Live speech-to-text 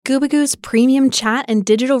Scooby-Goo's premium chat and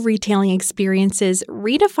digital retailing experiences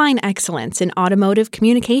redefine excellence in automotive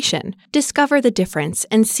communication. Discover the difference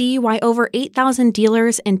and see why over 8,000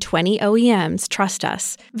 dealers and 20 OEMs trust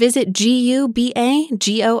us. Visit GUBAGOO.com.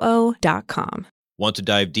 Want to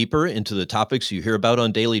dive deeper into the topics you hear about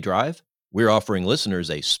on Daily Drive? We're offering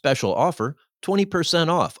listeners a special offer, 20%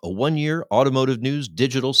 off a 1-year Automotive News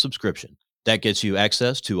digital subscription. That gets you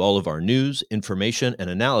access to all of our news, information, and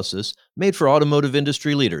analysis made for automotive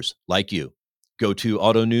industry leaders like you. Go to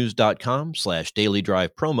autonews.com/Daily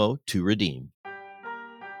Drive promo to redeem.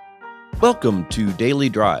 Welcome to Daily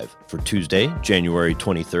Drive for Tuesday, January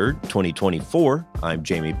 23rd, 2024. I'm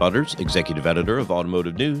Jamie Butters, Executive Editor of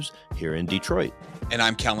Automotive News here in Detroit. And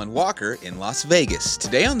I'm Kellen Walker in Las Vegas.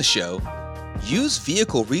 Today on the show, used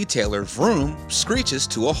vehicle retailer Vroom screeches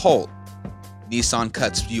to a halt. Nissan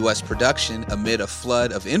cuts U.S. production amid a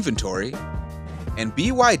flood of inventory. And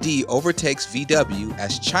BYD overtakes VW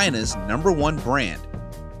as China's #1 brand.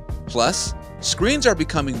 Plus, screens are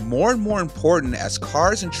becoming more and more important as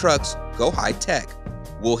cars and trucks go high-tech.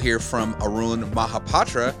 We'll hear from Arun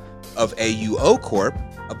Mahapatra of AUO Corp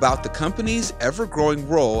about the company's ever-growing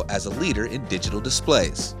role as a leader in digital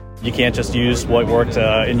displays. You can't just use what worked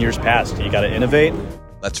in years past. You got to innovate.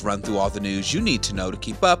 Let's run through all the news you need to know to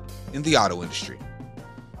keep up in the auto industry.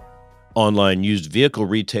 Online used vehicle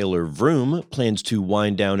retailer Vroom plans to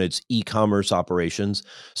wind down its e-commerce operations,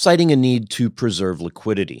 citing a need to preserve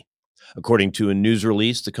liquidity. According to a news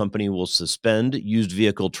release, the company will suspend used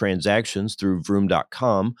vehicle transactions through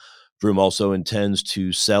Vroom.com. Vroom also intends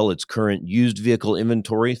to sell its current used vehicle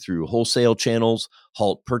inventory through wholesale channels,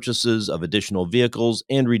 halt purchases of additional vehicles,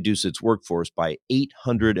 and reduce its workforce by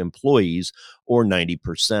 800 employees, or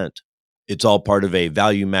 90%. It's all part of a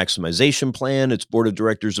value maximization plan its board of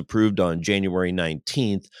directors approved on January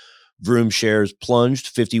 19th. Vroom shares plunged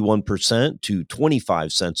 51% to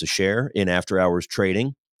 25 cents a share in after-hours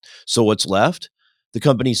trading. So what's left? The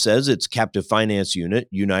company says its captive finance unit,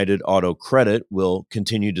 United Auto Credit, will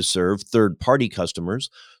continue to serve third-party customers.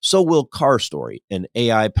 So will CarStory, an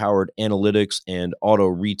AI-powered analytics and auto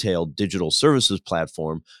retail digital services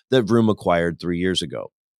platform that Vroom acquired 3 years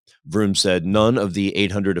ago. Vroom said none of the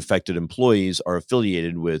 800 affected employees are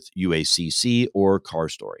affiliated with UACC or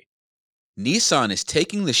CarStory. Nissan is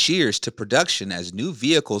taking the shears to production as new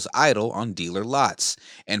vehicles idle on dealer lots,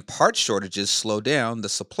 and part shortages slow down the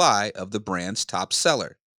supply of the brand's top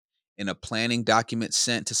seller. In a planning document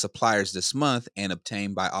sent to suppliers this month and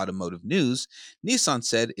obtained by Automotive News, Nissan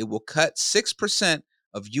said it will cut 6%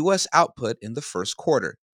 of U.S. output in the first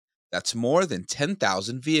quarter. That's more than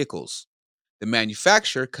 10,000 vehicles. The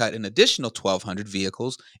manufacturer cut an additional 1,200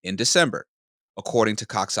 vehicles in December. According to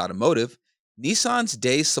Cox Automotive, Nissan's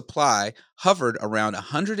days supply hovered around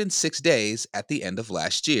 106 days at the end of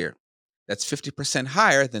last year. That's 50%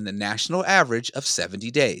 higher than the national average of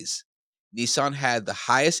 70 days. Nissan had the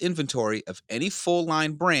highest inventory of any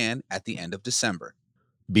full-line brand at the end of December.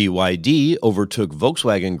 BYD overtook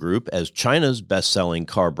Volkswagen Group as China's best-selling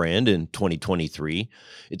car brand in 2023.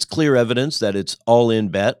 It's clear evidence that its all-in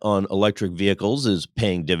bet on electric vehicles is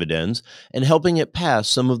paying dividends and helping it pass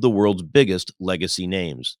some of the world's biggest legacy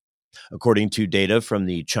names. According to data from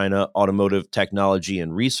the China Automotive Technology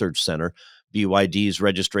and Research Center, BYD's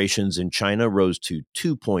registrations in China rose to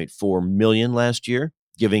 2.4 million last year,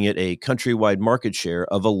 giving it a countrywide market share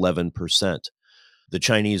of 11%. The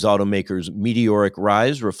Chinese automaker's meteoric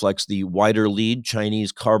rise reflects the wider lead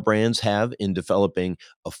Chinese car brands have in developing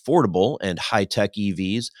affordable and high-tech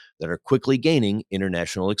EVs that are quickly gaining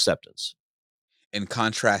international acceptance. In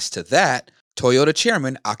contrast to that, Toyota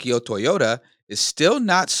chairman Akio Toyoda is still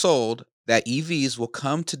not sold that EVs will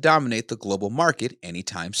come to dominate the global market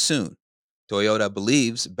anytime soon. Toyota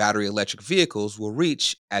believes battery electric vehicles will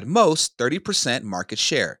reach, at most, 30% market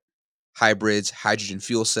share. Hybrids, hydrogen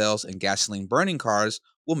fuel cells, and gasoline-burning cars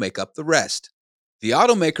will make up the rest. The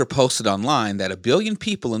automaker posted online that 1 billion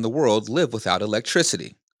people in the world live without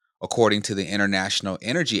electricity. According to the International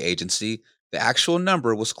Energy Agency, the actual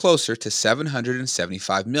number was closer to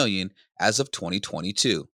 775 million as of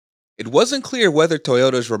 2022. It wasn't clear whether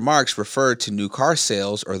Toyota's remarks referred to new car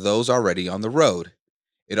sales or those already on the road.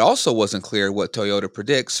 It also wasn't clear what Toyota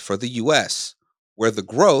predicts for the U.S., where the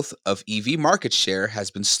growth of EV market share has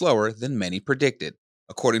been slower than many predicted.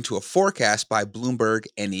 According to a forecast by Bloomberg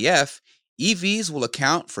NEF, EVs will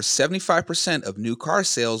account for 75% of new car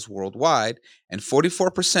sales worldwide and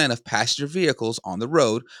 44% of passenger vehicles on the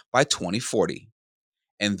road by 2040.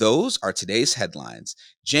 And those are today's headlines.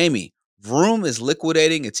 Jamie, Vroom is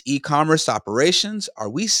liquidating its e-commerce operations. Are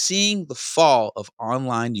we seeing the fall of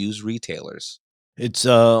online used retailers? It's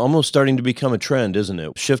almost starting to become a trend, isn't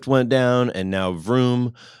it? Shift went down, and now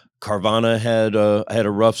Vroom Carvana had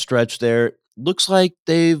a rough stretch there. Looks like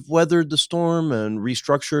they've weathered the storm and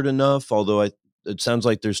restructured enough, although it sounds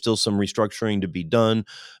like there's still some restructuring to be done.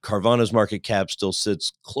 Carvana's market cap still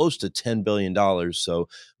sits close to $10 billion. So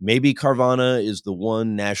maybe Carvana is the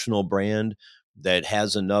one national brand that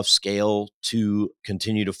has enough scale to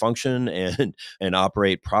continue to function and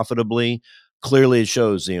operate profitably. Clearly, it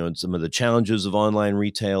shows, in some of the challenges of online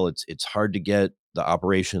retail. It's hard to get the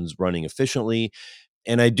operations running efficiently.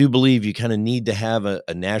 And I do believe you kind of need to have a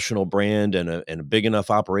national brand and a big enough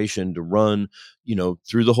operation to run,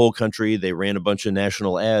 through the whole country. They ran a bunch of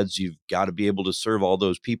national ads. You've got to be able to serve all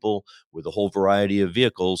those people with a whole variety of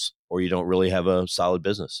vehicles, or you don't really have a solid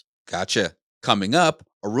business. Gotcha. Coming up,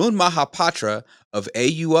 Arun Mahapatra of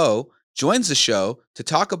AUO joins the show to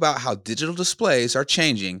talk about how digital displays are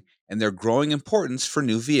changing and their growing importance for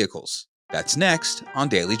new vehicles. That's next on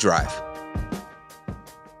Daily Drive.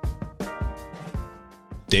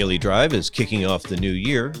 Daily Drive is kicking off the new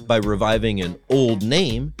year by reviving an old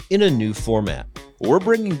name in a new format. We're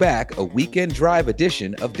bringing back a weekend drive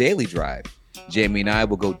edition of Daily Drive. Jamie and I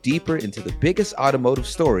will go deeper into the biggest automotive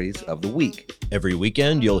stories of the week. Every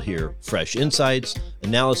weekend, you'll hear fresh insights,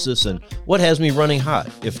 analysis, and what has me running hot,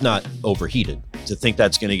 if not overheated. To think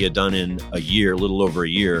that's going to get done in a little over a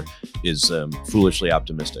year, is foolishly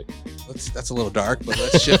optimistic. That's a little dark, but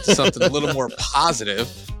let's shift to something a little more positive.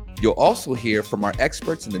 You'll also hear from our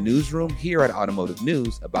experts in the newsroom here at Automotive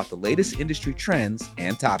News about the latest industry trends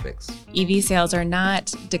and topics. EV sales are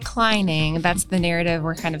not declining. That's the narrative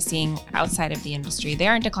we're kind of seeing outside of the industry. They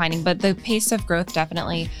aren't declining, but the pace of growth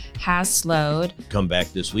definitely has slowed. Come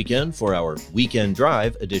back this weekend for our Weekend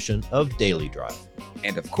Drive edition of Daily Drive.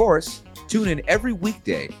 And of course, tune in every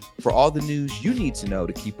weekday for all the news you need to know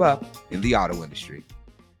to keep up in the auto industry.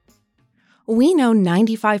 We know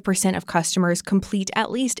 95% of customers complete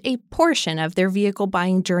at least a portion of their vehicle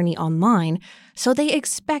buying journey online, so they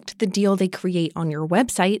expect the deal they create on your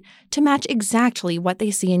website to match exactly what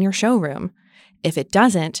they see in your showroom. If it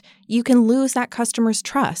doesn't, you can lose that customer's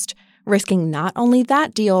trust, risking not only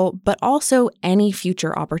that deal, but also any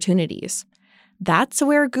future opportunities. That's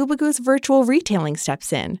where Gubagoo's virtual retailing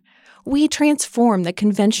steps in. We transform the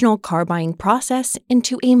conventional car buying process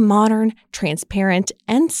into a modern, transparent,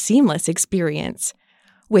 and seamless experience.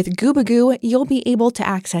 With Gubagoo, you'll be able to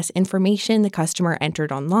access information the customer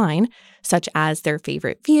entered online, such as their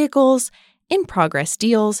favorite vehicles, in-progress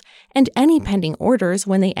deals, and any pending orders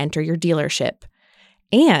when they enter your dealership.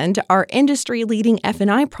 And our industry-leading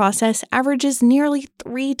F&I process averages nearly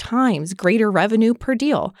 3 times greater revenue per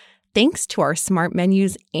deal, thanks to our smart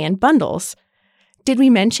menus and bundles. Did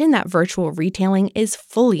we mention that virtual retailing is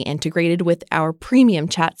fully integrated with our premium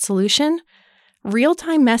chat solution?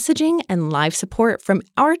 Real-time messaging and live support from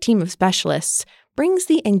our team of specialists brings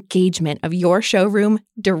the engagement of your showroom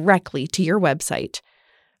directly to your website.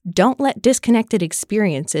 Don't let disconnected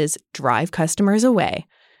experiences drive customers away.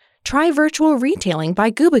 Try virtual retailing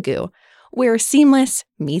by Gubagoo, where seamless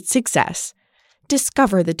meets success.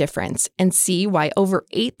 Discover the difference and see why over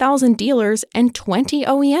 8,000 dealers and 20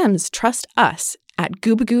 OEMs trust us at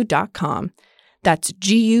Gubagoo.com. That's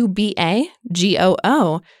GUBAGOO.com.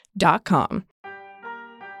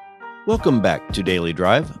 Welcome back to Daily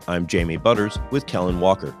Drive. I'm Jamie Butters with Kellen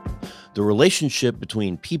Walker. The relationship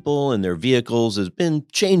between people and their vehicles has been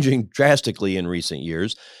changing drastically in recent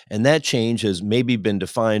years, and that change has maybe been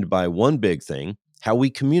defined by one big thing: how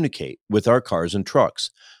we communicate with our cars and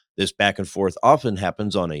trucks. This back and forth often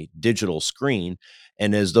happens on a digital screen,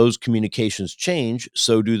 and as those communications change,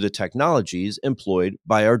 so do the technologies employed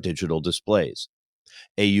by our digital displays.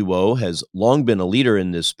 AUO has long been a leader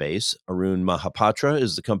in this space. Arun Mahapatra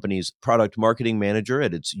is the company's product marketing manager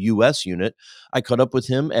at its U.S. unit. I caught up with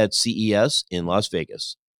him at CES in Las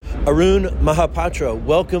Vegas. Arun Mahapatra,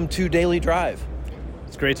 welcome to Daily Drive.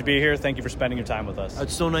 It's great to be here. Thank you for spending your time with us.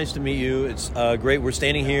 It's so nice to meet you. It's great. We're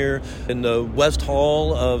standing here in the West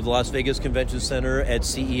Hall of the Las Vegas Convention Center at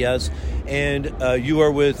CES, and you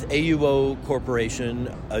are with AUO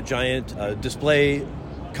Corporation, a giant display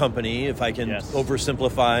company, if I can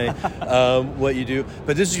oversimplify what you do.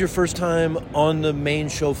 But this is your first time on the main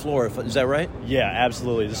show floor, is that right? Yeah,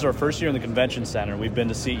 absolutely. This is our first year in the convention center. We've been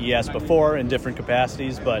to CES before in different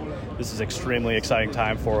capacities, but this is an extremely exciting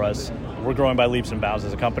time for us. We're growing by leaps and bounds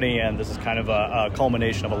as a company, and this is kind of a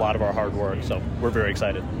culmination of a lot of our hard work, so we're very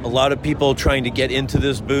excited. A lot of people trying to get into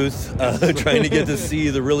this booth, trying to get to see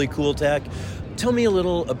the really cool tech. Tell me a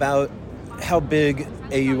little about how big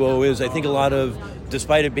AUO is. I think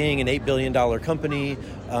despite it being an $8 billion company,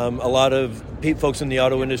 a lot of folks in the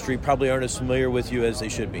auto industry probably aren't as familiar with you as they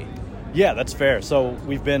should be. Yeah, that's fair. So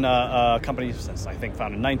we've been a company since, I think,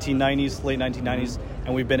 founded in 1990s, late 1990s,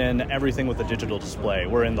 and we've been in everything with a digital display.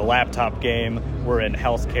 We're in the laptop game, we're in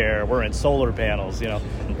healthcare, we're in solar panels.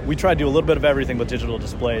 We try to do a little bit of everything with digital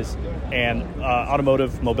displays, and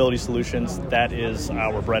automotive mobility solutions, that is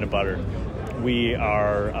our bread and butter. We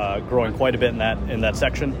are growing quite a bit in that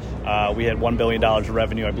section. We had $1 billion of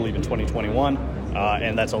revenue, I believe, in 2021,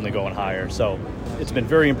 and that's only going higher. So it's been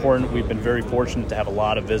very important. We've been very fortunate to have a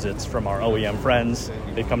lot of visits from our OEM friends.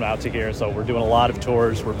 They've come out to here, so we're doing a lot of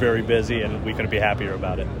tours. We're very busy, and we couldn't be happier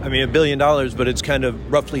about it. I mean, $1 billion, but it's kind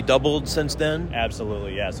of roughly doubled since then?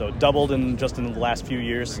 Absolutely, yeah. So it doubled just in the last few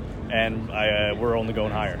years, and we're only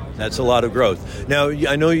going higher. That's a lot of growth. Now,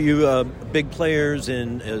 I know you big players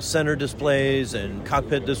in center displays and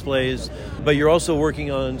cockpit displays, but you're also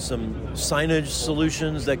working on some signage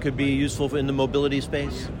solutions that could be useful in the mobility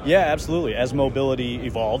space? Yeah, absolutely. As mobility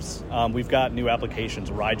evolves, we've got new applications,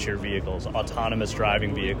 rideshare vehicles, autonomous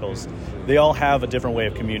driving vehicles. They all have a different way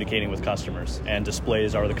of communicating with customers, and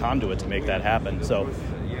displays are the conduit to make that happen. So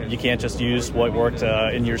you can't just use what worked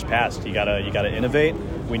in years past. You gotta innovate.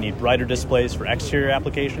 We need brighter displays for exterior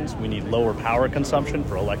applications. We need lower power consumption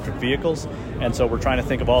for electric vehicles. And so we're trying to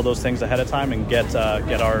think of all those things ahead of time and get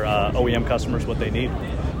our OEM customers what they need.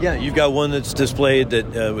 Yeah, you've got one that's displayed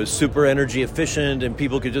that was super energy efficient, and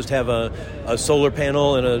people could just have a solar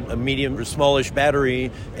panel and a medium or smallish battery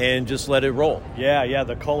and just let it roll. Yeah,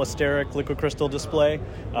 the cholesteric liquid crystal display.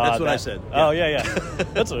 That's what I said. Yeah. Oh, yeah.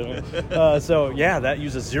 That's what, so yeah, that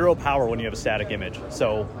uses zero power when you have a static image.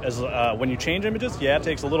 So when you change images, it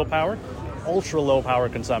takes a little power, ultra low power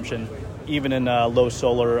consumption. Even in low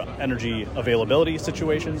solar energy availability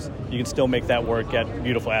situations, you can still make that work, get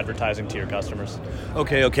beautiful advertising to your customers.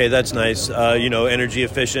 Okay, that's nice. Energy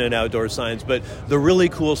efficient outdoor signs. But the really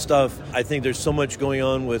cool stuff, I think there's so much going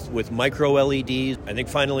on with micro LEDs. I think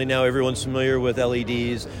finally now everyone's familiar with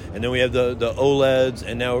LEDs. And then we have the OLEDs,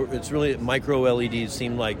 and now it's really micro LEDs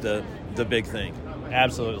seem like the big thing.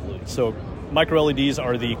 Absolutely. So micro LEDs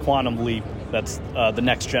are the quantum leap. That's the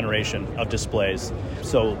next generation of displays.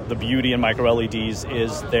 So the beauty in micro LEDs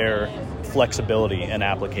is their flexibility in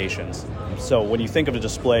applications. So when you think of the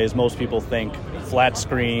displays, most people think flat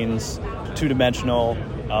screens, two-dimensional.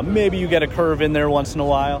 Maybe you get a curve in there once in a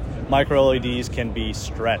while. Micro LEDs can be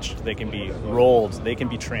stretched. They can be rolled. They can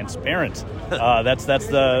be transparent. That's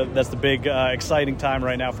the big exciting time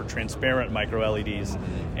right now for transparent micro LEDs,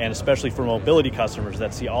 and especially for mobility customers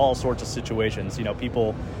that see all sorts of situations.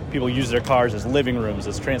 People use their cars as living rooms,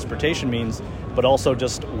 as transportation means, but also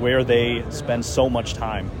just where they spend so much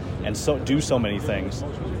time and do so many things.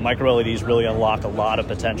 Micro LEDs really unlock a lot of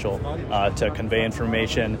potential to convey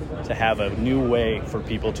information, to have a new way for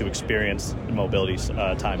people to experience mobility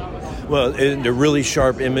time. Well, they're really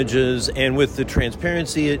sharp images, and with the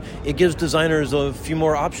transparency, it gives designers a few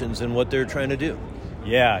more options in what they're trying to do.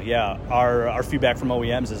 Yeah. Our feedback from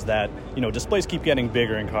OEMs is that, displays keep getting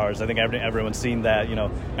bigger in cars. I think everyone's seen that.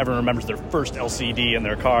 Everyone remembers their first LCD in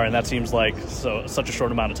their car, and that seems like such a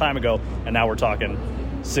short amount of time ago, and now we're talking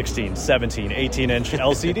 16, 17, 18-inch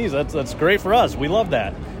LCDs. That's great for us. We love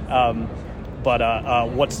that.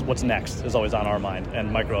 But what's next is always on our mind,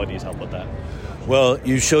 and micro LEDs help with that. Well,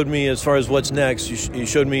 you showed me, as far as what's next, you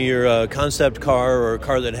showed me your concept car, or a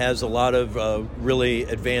car that has a lot of really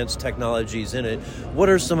advanced technologies in it. What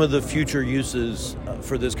are some of the future uses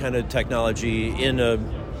for this kind of technology in a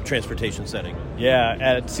transportation setting? Yeah,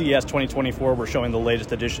 at CES 2024, we're showing the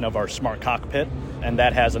latest edition of our smart cockpit, and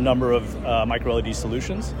that has a number of micro LED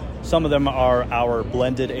solutions. Some of them are our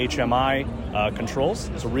blended HMI controls.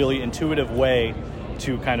 It's a really intuitive way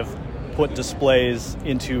to kind of put displays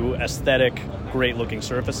into aesthetic, great-looking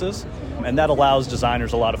surfaces. And that allows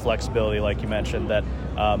designers a lot of flexibility, like you mentioned, that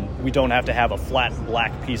we don't have to have a flat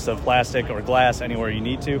black piece of plastic or glass anywhere you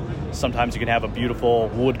need to. Sometimes you can have a beautiful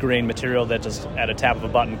wood grain material that just at a tap of a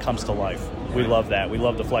button comes to life. We love that. We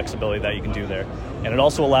love the flexibility that you can do there. And it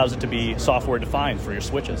also allows it to be software defined for your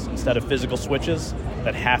switches. Instead of physical switches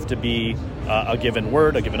that have to be a given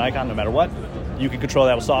word, a given icon, no matter what, you can control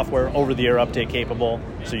that with software, over-the-air update capable,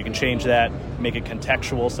 so you can change that, make it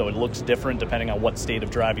contextual so it looks different depending on what state of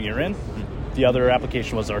driving you're in. The other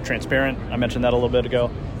application was our transparent. I mentioned that a little bit ago.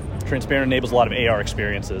 Transparent enables a lot of AR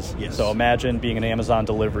experiences. Yes. So imagine being an Amazon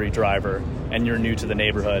delivery driver and you're new to the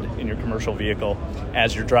neighborhood in your commercial vehicle,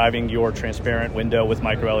 as you're driving, your transparent window with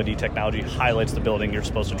micro LED technology highlights the building you're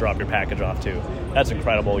supposed to drop your package off to. That's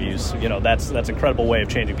incredible use. That's an incredible way of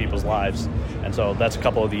changing people's lives. And so that's a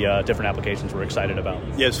couple of the different applications we're excited about.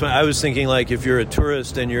 Yes, I was thinking, like, if you're a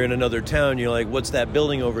tourist and you're in another town, you're like, what's that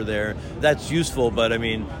building over there? That's useful, but I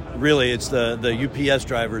mean, really, it's the UPS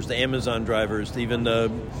drivers, the Amazon drivers, even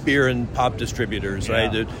the beer and pop distributors,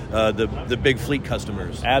 right? The big fleet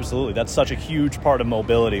customers. Absolutely. That's such a huge part of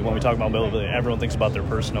mobility. When we talk about mobility, everyone thinks about their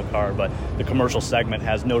personal car, but the commercial segment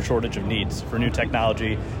has no shortage of needs for new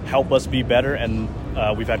technology, help us be better, and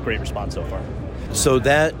we've had great response so far. So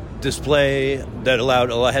that display that had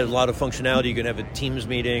a lot of functionality. You can have a Teams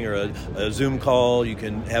meeting or a Zoom call. You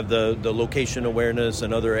can have the location awareness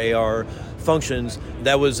and other AR functions.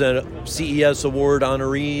 That was a CES award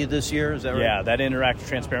honoree this year, is that right? Yeah, that interactive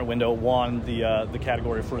transparent window won the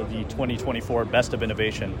category for the 2024 Best of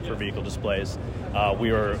Innovation for vehicle displays.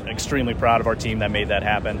 We were extremely proud of our team that made that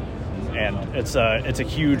happen, and it's a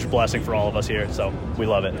huge blessing for all of us here, so we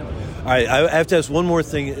love it. All right, I have to ask one more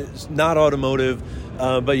thing. It's not automotive,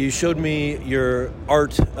 but you showed me your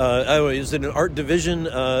art. Is it an art division,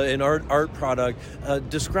 an art product?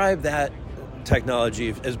 Describe that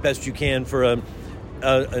technology as best you can for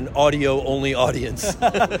an audio-only audience.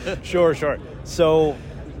 Sure. So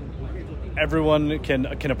everyone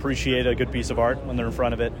can appreciate a good piece of art when they're in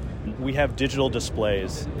front of it. We have digital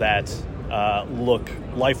displays that look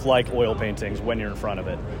lifelike oil paintings when you're in front of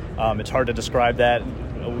it. It's hard to describe that.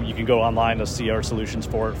 You can go online to see our solutions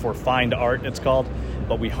for Find Art, it's called.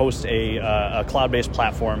 But we host a cloud-based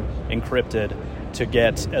platform, encrypted, to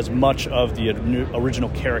get as much of the original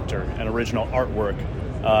character and original artwork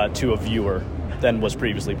to a viewer than was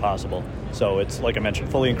previously possible. So it's, like I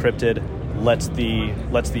mentioned, fully encrypted, lets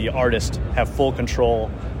the artist have full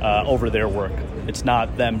control over their work. It's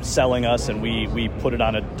not them selling us and we put it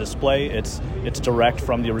on a display. It's direct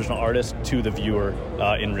from the original artist to the viewer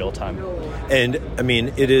in real time. And I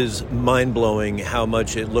mean, it is mind-blowing how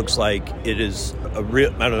much it looks like it is a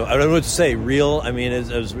real. I don't know what to say. Real. I mean,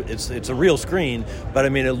 it's a real screen, but I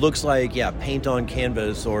mean, it looks like paint on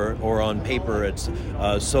canvas or on paper. It's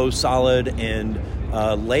so solid and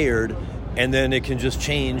layered. And then it can just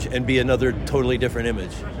change and be another totally different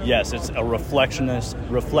image. Yes, it's a reflectionless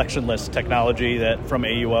technology that from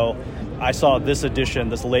AUO. I saw this edition,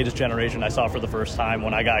 this latest generation, I saw for the first time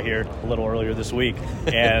when I got here a little earlier this week.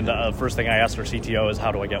 And first thing I asked our CTO is,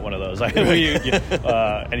 how do I get one of those?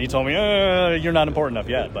 And he told me, you're not important enough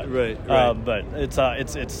yet. But right. But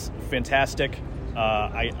it's fantastic.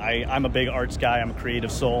 I'm a big arts guy. I'm a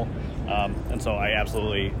creative soul. And so I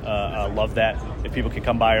absolutely love that. If people can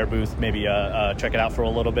come by our booth, maybe check it out for a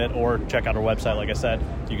little bit, or check out our website. Like I said,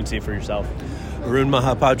 you can see it for yourself. Arun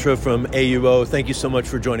Mahapatra from AUO, thank you so much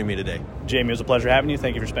for joining me today. Jamie, it was a pleasure having you.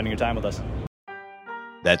 Thank you for spending your time with us.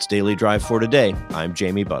 That's Daily Drive for today. I'm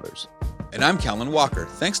Jamie Butters. And I'm Kellen Walker.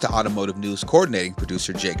 Thanks to Automotive News coordinating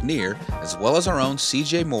producer Jake Neer, as well as our own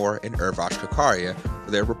CJ Moore and Urvash Kakaria for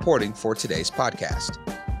their reporting for today's podcast.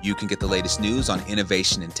 You can get the latest news on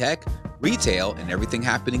innovation in tech, retail, and everything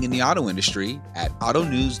happening in the auto industry at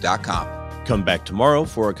autonews.com. Come back tomorrow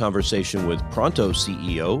for a conversation with Pronto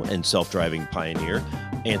CEO and self-driving pioneer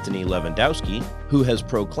Anthony Lewandowski, who has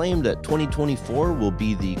proclaimed that 2024 will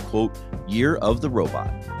be the, quote, year of the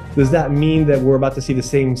robot. Does that mean that we're about to see the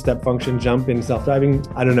same step function jump in self-driving?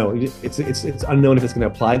 I don't know. It's unknown if it's going to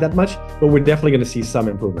apply that much, but we're definitely going to see some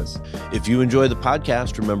improvements. If you enjoy the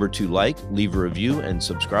podcast, remember to leave a review, and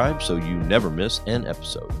subscribe so you never miss an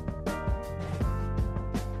episode.